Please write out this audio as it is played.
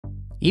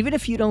Even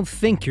if you don't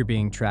think you're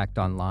being tracked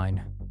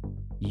online,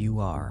 you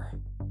are.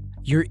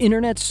 Your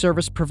internet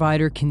service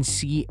provider can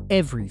see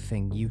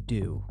everything you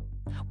do.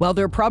 While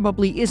there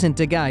probably isn't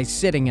a guy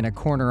sitting in a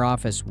corner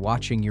office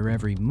watching your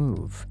every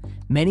move,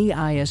 many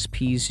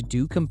ISPs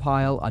do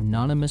compile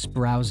anonymous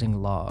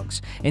browsing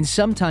logs and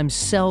sometimes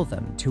sell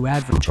them to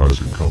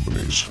advertising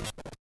companies.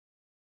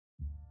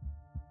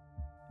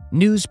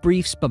 News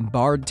briefs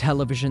bombard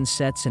television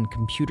sets and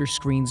computer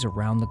screens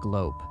around the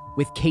globe,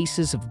 with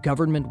cases of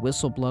government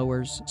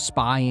whistleblowers,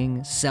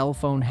 spying, cell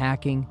phone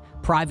hacking,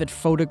 private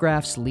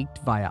photographs leaked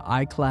via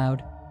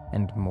iCloud,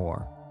 and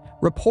more.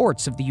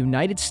 Reports of the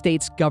United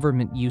States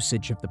government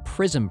usage of the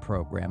PRISM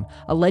program,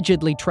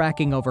 allegedly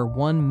tracking over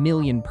 1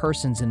 million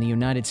persons in the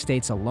United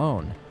States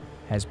alone,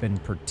 has been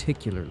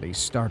particularly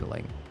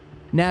startling.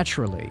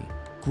 Naturally,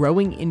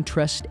 growing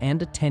interest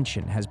and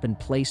attention has been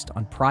placed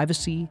on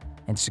privacy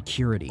and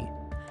security,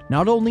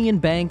 not only in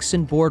banks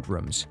and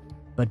boardrooms,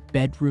 but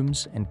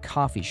bedrooms and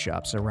coffee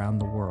shops around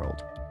the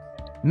world.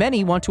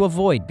 Many want to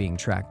avoid being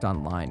tracked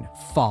online,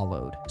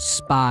 followed,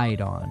 spied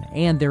on,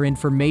 and their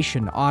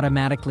information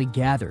automatically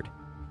gathered,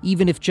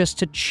 even if just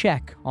to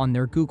check on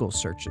their Google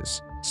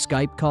searches,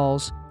 Skype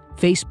calls,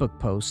 Facebook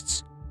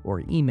posts,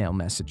 or email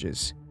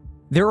messages.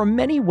 There are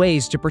many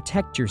ways to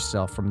protect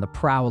yourself from the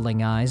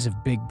prowling eyes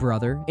of Big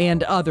Brother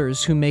and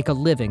others who make a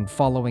living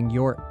following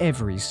your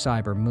every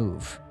cyber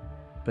move.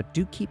 But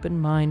do keep in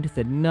mind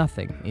that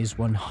nothing is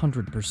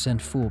 100%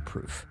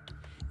 foolproof.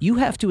 You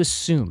have to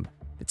assume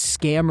that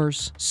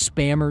scammers,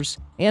 spammers,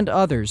 and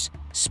others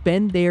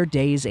spend their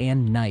days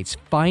and nights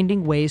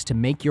finding ways to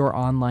make your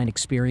online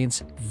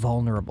experience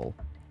vulnerable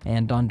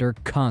and under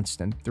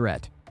constant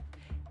threat.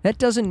 That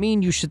doesn't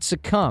mean you should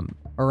succumb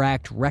or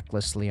act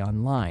recklessly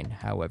online,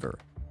 however.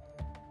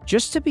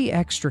 Just to be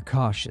extra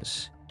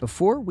cautious,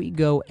 before we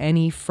go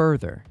any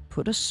further,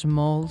 put a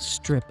small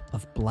strip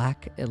of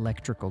black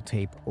electrical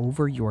tape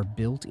over your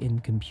built-in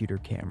computer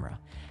camera.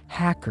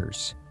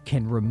 Hackers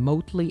can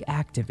remotely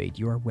activate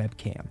your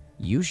webcam.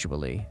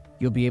 Usually,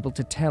 you'll be able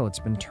to tell it's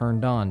been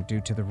turned on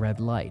due to the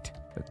red light,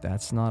 but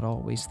that's not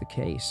always the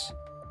case.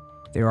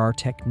 There are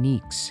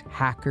techniques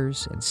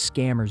hackers and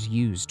scammers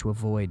use to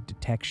avoid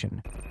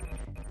detection.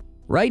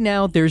 Right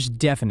now, there's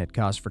definite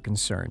cause for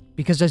concern,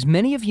 because as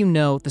many of you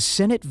know, the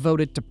Senate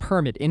voted to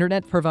permit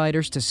internet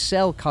providers to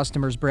sell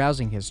customers'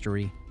 browsing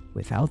history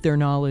without their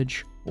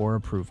knowledge or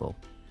approval.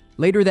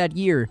 Later that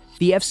year,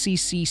 the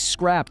FCC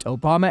scrapped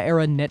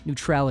Obama-era net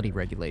neutrality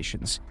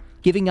regulations,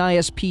 giving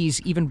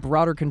ISPs even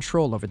broader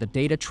control over the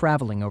data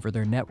traveling over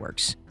their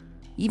networks.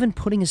 Even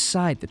putting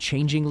aside the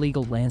changing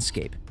legal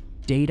landscape,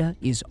 data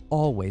is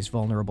always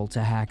vulnerable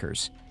to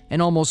hackers,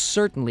 and almost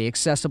certainly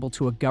accessible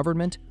to a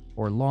government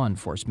or law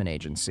enforcement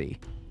agency.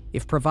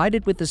 If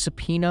provided with a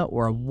subpoena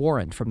or a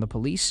warrant from the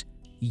police,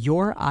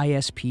 your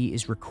ISP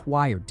is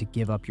required to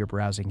give up your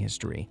browsing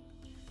history.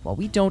 While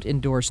we don't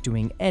endorse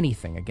doing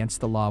anything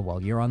against the law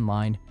while you're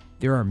online,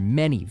 there are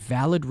many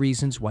valid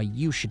reasons why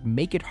you should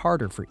make it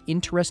harder for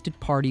interested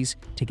parties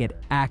to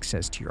get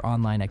access to your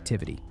online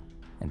activity,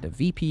 and a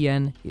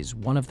VPN is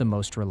one of the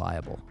most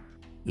reliable.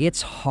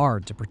 It's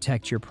hard to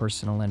protect your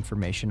personal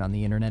information on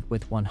the internet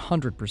with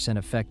 100%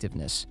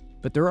 effectiveness,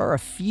 but there are a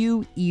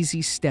few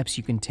easy steps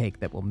you can take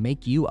that will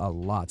make you a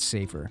lot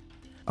safer.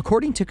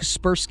 According to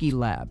Kaspersky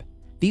Lab,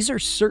 these are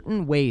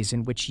certain ways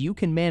in which you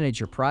can manage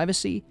your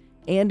privacy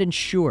and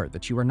ensure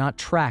that you are not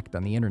tracked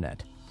on the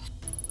internet.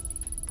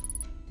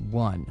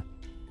 1.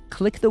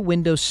 Click the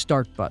Windows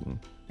Start button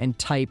and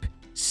type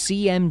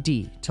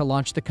CMD to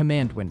launch the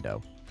command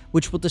window,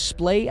 which will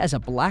display as a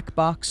black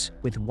box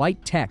with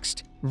white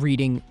text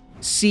reading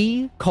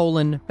C:\users\your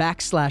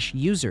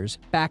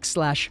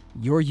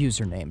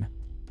username.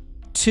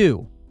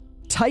 2.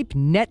 Type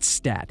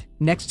netstat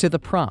next to the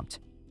prompt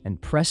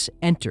and press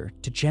Enter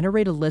to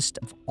generate a list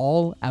of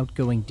all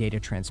outgoing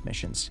data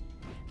transmissions.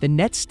 The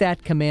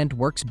netstat command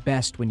works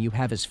best when you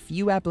have as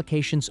few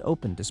applications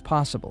opened as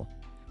possible,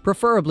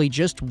 preferably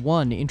just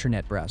one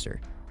internet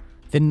browser.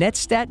 The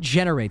netstat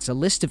generates a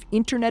list of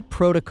Internet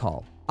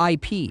Protocol,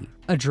 IP,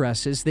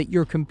 addresses that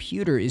your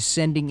computer is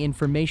sending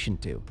information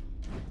to.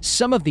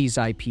 Some of these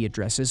IP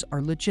addresses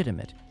are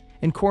legitimate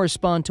and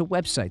correspond to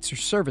websites or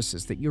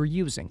services that you're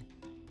using.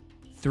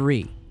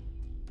 3.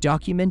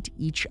 Document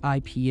each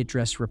IP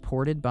address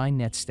reported by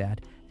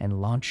netstat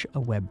and launch a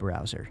web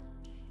browser.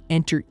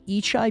 Enter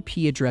each IP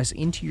address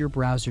into your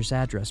browser's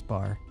address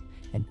bar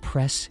and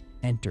press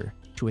Enter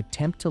to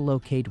attempt to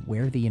locate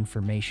where the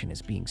information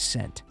is being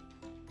sent.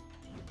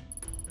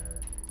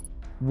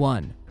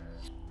 1.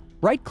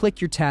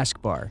 Right-click your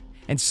taskbar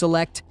and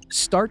select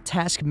Start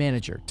Task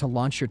Manager to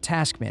launch your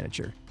Task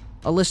Manager,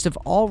 a list of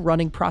all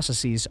running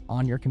processes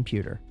on your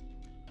computer.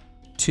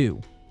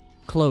 2.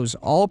 Close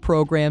all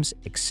programs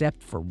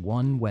except for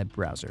one web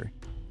browser.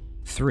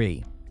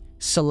 3.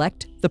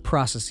 Select the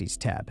Processes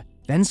tab.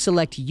 Then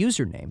select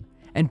Username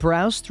and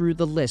browse through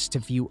the list to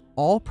view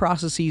all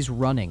processes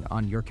running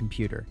on your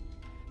computer.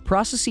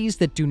 Processes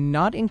that do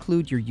not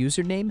include your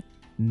username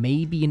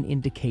may be an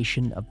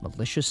indication of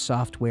malicious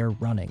software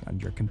running on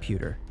your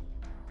computer.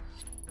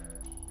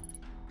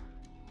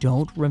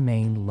 Don't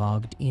remain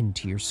logged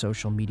into your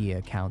social media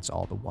accounts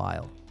all the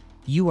while.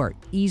 You are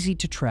easy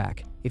to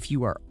track if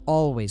you are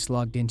always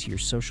logged into your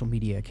social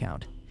media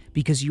account,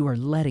 because you are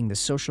letting the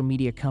social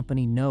media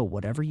company know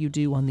whatever you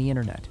do on the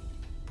internet.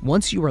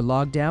 Once you are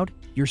logged out,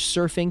 your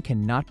surfing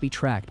cannot be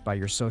tracked by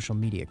your social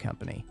media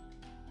company.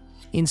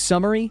 In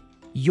summary,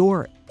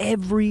 your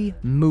every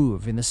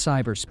move in the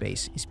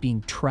cyberspace is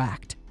being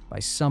tracked by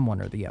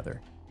someone or the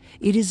other.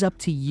 It is up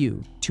to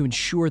you to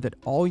ensure that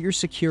all your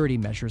security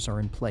measures are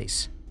in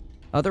place.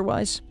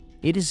 Otherwise,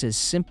 it is as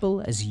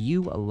simple as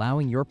you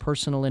allowing your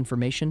personal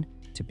information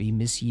to be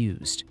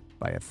misused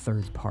by a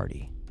third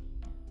party.